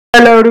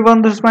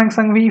everyone, this is Mike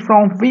Sangvi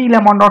from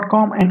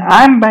vlemon.com and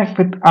I'm back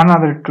with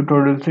another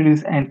tutorial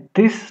series, and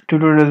this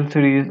tutorial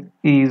series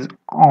is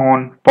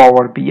on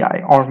Power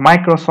BI or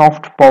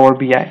Microsoft Power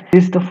BI.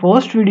 This is the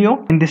first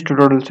video in this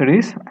tutorial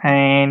series,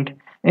 and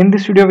in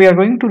this video we are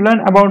going to learn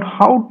about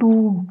how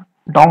to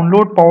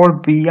download Power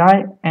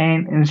BI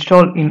and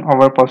install in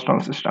our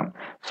personal system.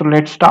 So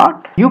let's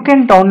start. You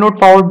can download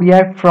Power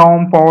BI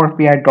from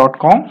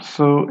powerbi.com.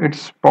 So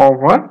it's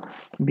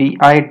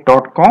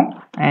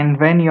powerbi.com, and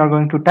when you are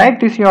going to type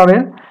this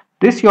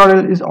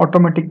URL is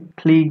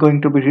automatically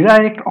going to be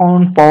redirect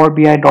on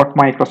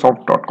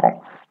powerbi.microsoft.com.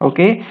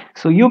 Okay,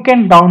 so you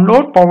can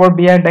download Power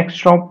BI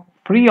desktop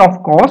free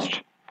of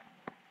cost,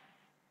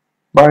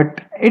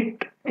 but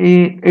it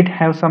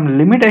has some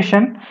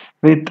limitation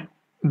with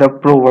the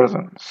pro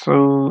version.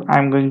 So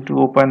I'm going to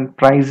open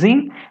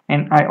pricing,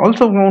 and I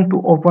also want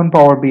to open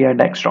Power BI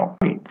desktop.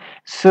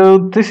 So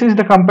this is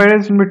the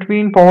comparison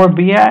between Power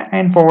BI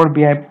and Power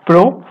BI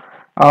Pro.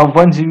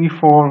 1 GB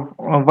for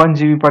 1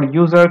 GB per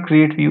user.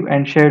 Create, view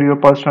and share your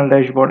personal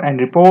dashboard and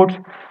reports.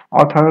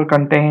 Author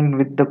content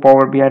with the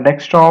Power BI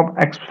desktop.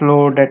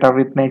 Explore data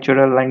with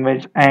natural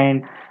language,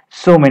 and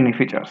so many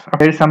features.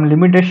 There is some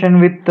limitation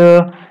with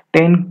the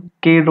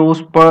 10K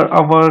rows per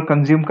hour.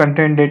 Consume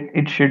content that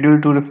it's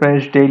scheduled to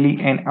refresh daily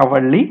and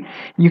hourly.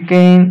 You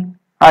can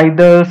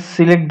either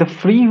select the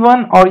free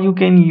one, or you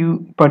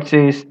can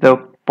purchase the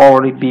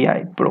Power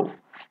BI Pro,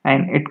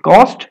 and it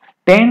costs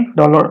 $10,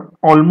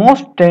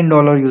 almost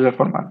 $10 user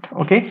per month.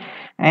 Okay,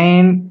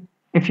 and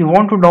if you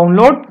want to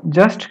download,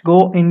 just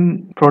go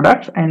in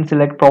products and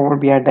select Power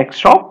BI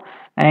desktop,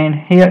 and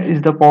here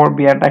is the Power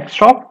BI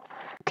desktop.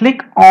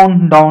 Click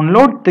on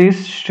download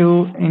this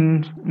to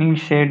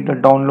initiate the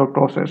download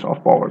process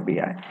of Power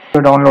BI. The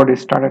download is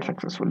started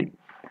successfully.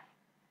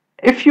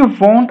 If you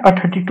want a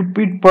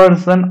 32-bit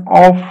version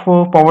of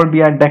Power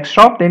BI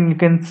desktop, then you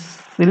can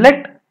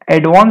select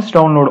advanced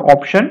download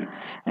option,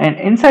 and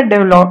inside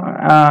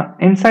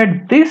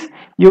this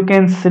you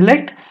can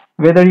select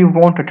whether you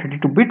want a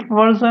 32-bit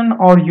version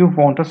or you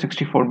want a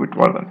 64-bit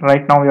version.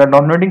 Right now we are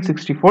downloading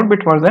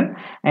 64-bit version,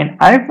 and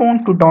I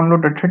want to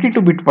download a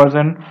 32-bit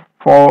version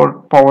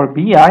for Power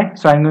BI.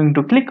 So I'm going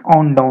to click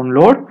on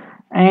download,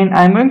 and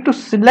I'm going to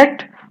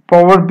select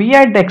Power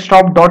BI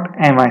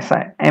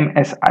desktop.msi.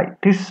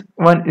 This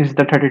one is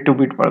the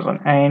 32-bit version,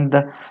 and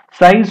the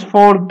size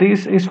for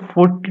this is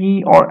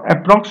 40 or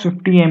approx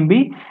 50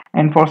 MB,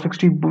 and for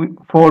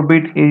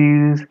 64-bit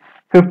is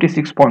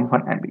 56.1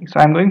 MB. So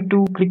I'm going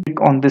to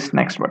click on this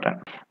next button.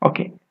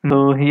 Okay,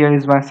 so here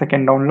is my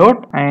second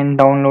download, and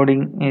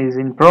downloading is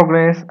in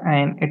progress,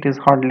 and it is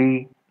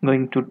hardly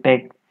going to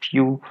take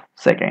few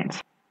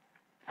seconds.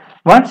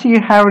 Once you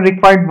have a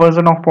required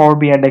version of Power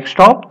BI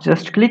desktop,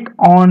 just click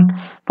on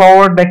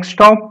Power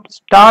Desktop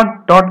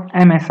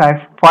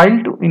start.msi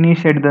file to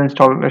initiate the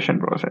installation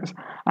process.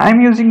 I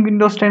am using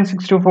Windows 10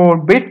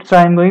 64-bit, so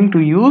I am going to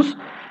use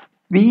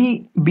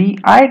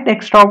VBI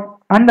desktop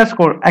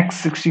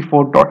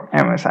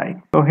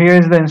 _x64.msi. So here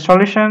is the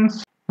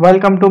installations.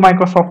 Welcome to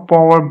Microsoft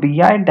Power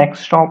BI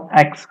desktop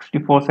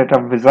x64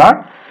 setup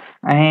wizard,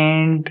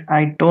 and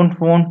I don't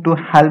want to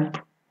help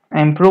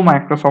improve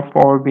Microsoft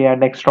Power BI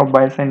desktop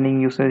by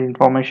sending user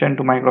information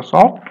to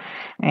Microsoft,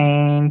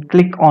 and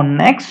click on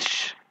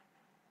next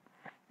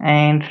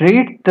and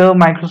read the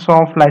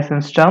Microsoft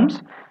license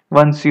terms.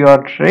 Once you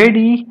are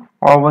ready,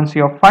 or once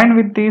you are fine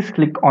with this,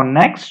 click on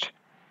next.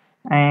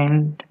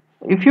 And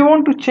if you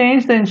want to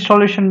change the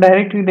installation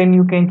directory, then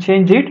you can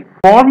change it.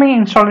 For me,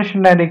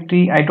 installation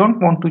directory, I don't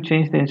want to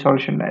change the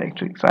installation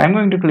directory, so I'm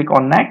going to click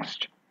on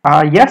next.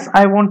 Yes,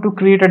 I want to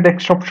create a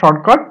desktop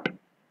shortcut.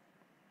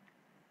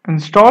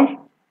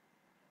 Install.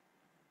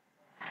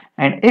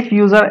 And if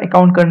user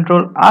account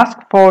control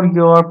asks for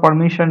your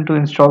permission to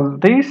install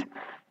this,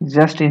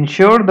 just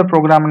ensure the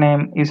program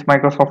name is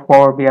Microsoft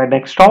Power BI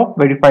desktop.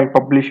 Verified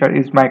publisher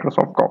is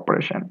Microsoft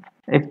Corporation.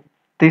 If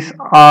these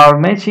are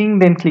matching,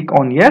 then click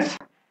on yes,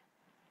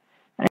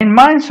 and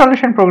my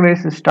installation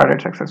progress is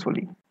started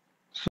successfully.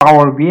 So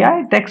Power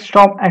BI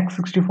desktop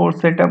x64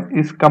 setup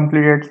is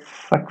completed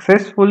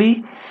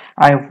successfully.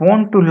 I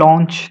want to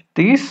launch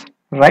this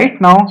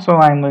right now, so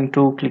I'm going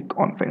to click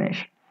on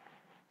finish.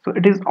 So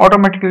it is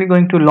automatically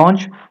going to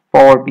launch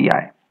Power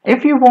BI.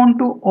 If you want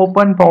to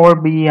open Power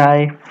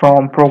BI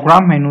from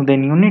program menu,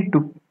 then you need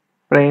to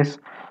press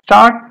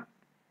start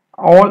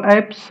all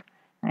apps,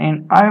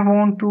 and I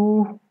want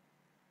to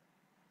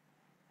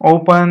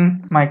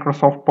open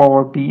Microsoft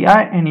Power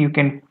BI, and you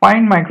can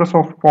find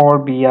Microsoft Power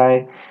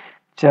BI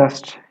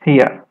just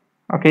here.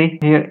 Okay,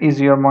 here is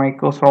your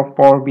Microsoft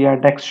Power BI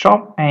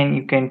desktop, and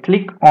you can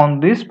click on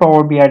this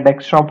Power BI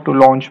desktop to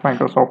launch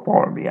Microsoft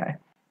Power BI.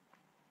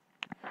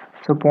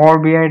 So Power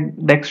BI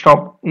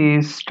desktop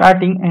is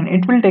starting, and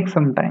it will take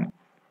some time.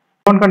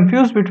 Don't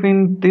confuse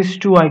between these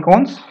two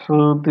icons.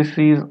 So this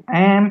is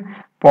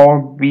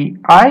Power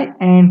BI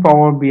and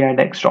Power BI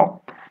desktop.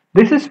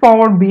 This is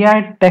Power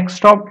BI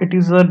desktop. It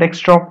is a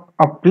desktop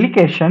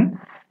application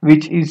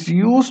which is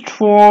used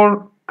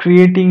for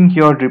creating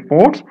your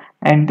reports,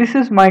 and this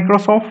is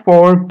Microsoft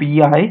Power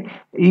BI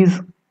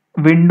is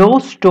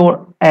Windows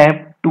Store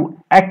app to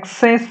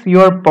access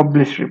your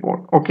published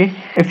report. Okay,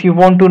 if you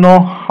want to know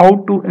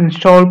how to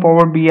install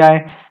Power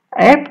BI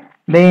app,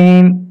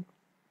 then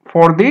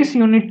for this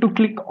you need to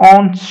click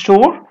on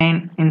Store,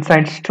 and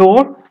inside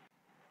store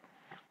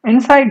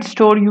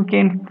you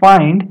can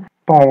find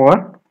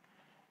Power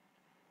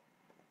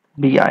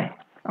BI.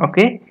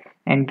 Okay,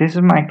 and this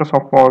is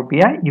Microsoft Power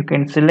BI. You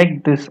can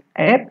select this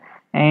app,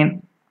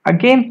 and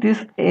again this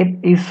app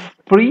is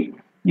free.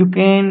 You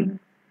can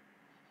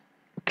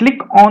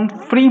click on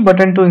free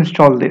button to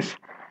install this.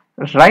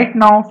 Right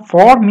now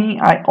for me,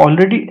 I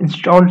already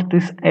installed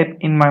this app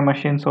in my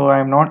machine, so I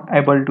am not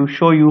able to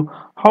show you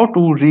how to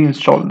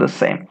reinstall the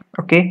same.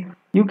 Okay,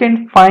 you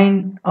can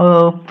find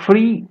a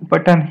free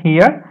button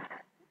here.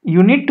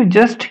 You need to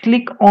just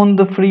click on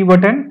the free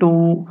button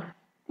to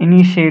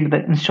initiate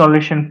the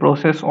installation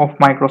process of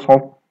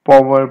Microsoft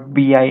Power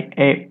BI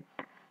app.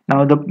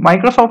 Now the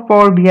Microsoft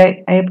Power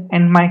BI app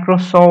and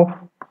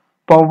Microsoft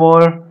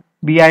Power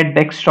BI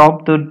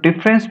desktop, the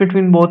difference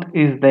between both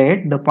is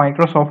that the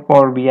Microsoft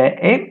Power BI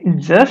app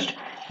is just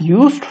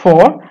used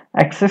for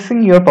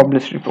accessing your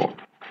published report.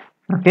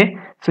 Okay,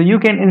 so you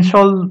can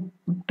install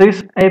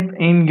this app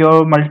in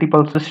your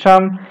multiple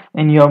system,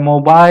 in your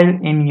mobile,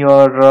 in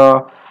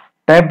your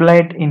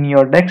tablet, in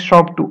your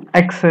desktop to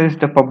access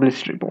the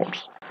published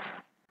reports.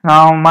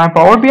 Now my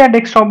Power BI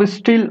desktop is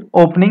still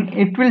opening.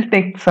 It will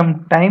take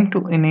some time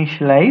to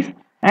initialize,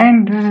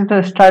 and this is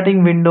the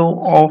starting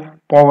window of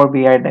Power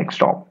BI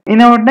desktop.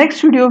 In our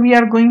next video we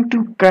are going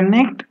to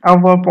connect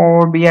our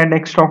Power BI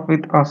desktop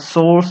with a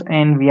source,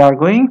 and we are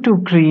going to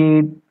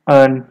create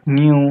a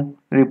new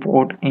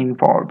report in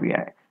Power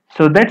BI.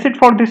 So that's it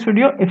for this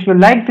video. If you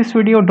like this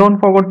video, don't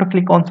forget to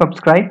click on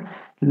subscribe,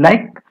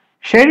 like,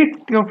 share it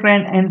with your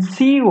friend, and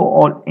see you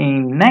all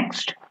in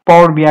next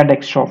Power BI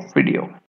desktop video.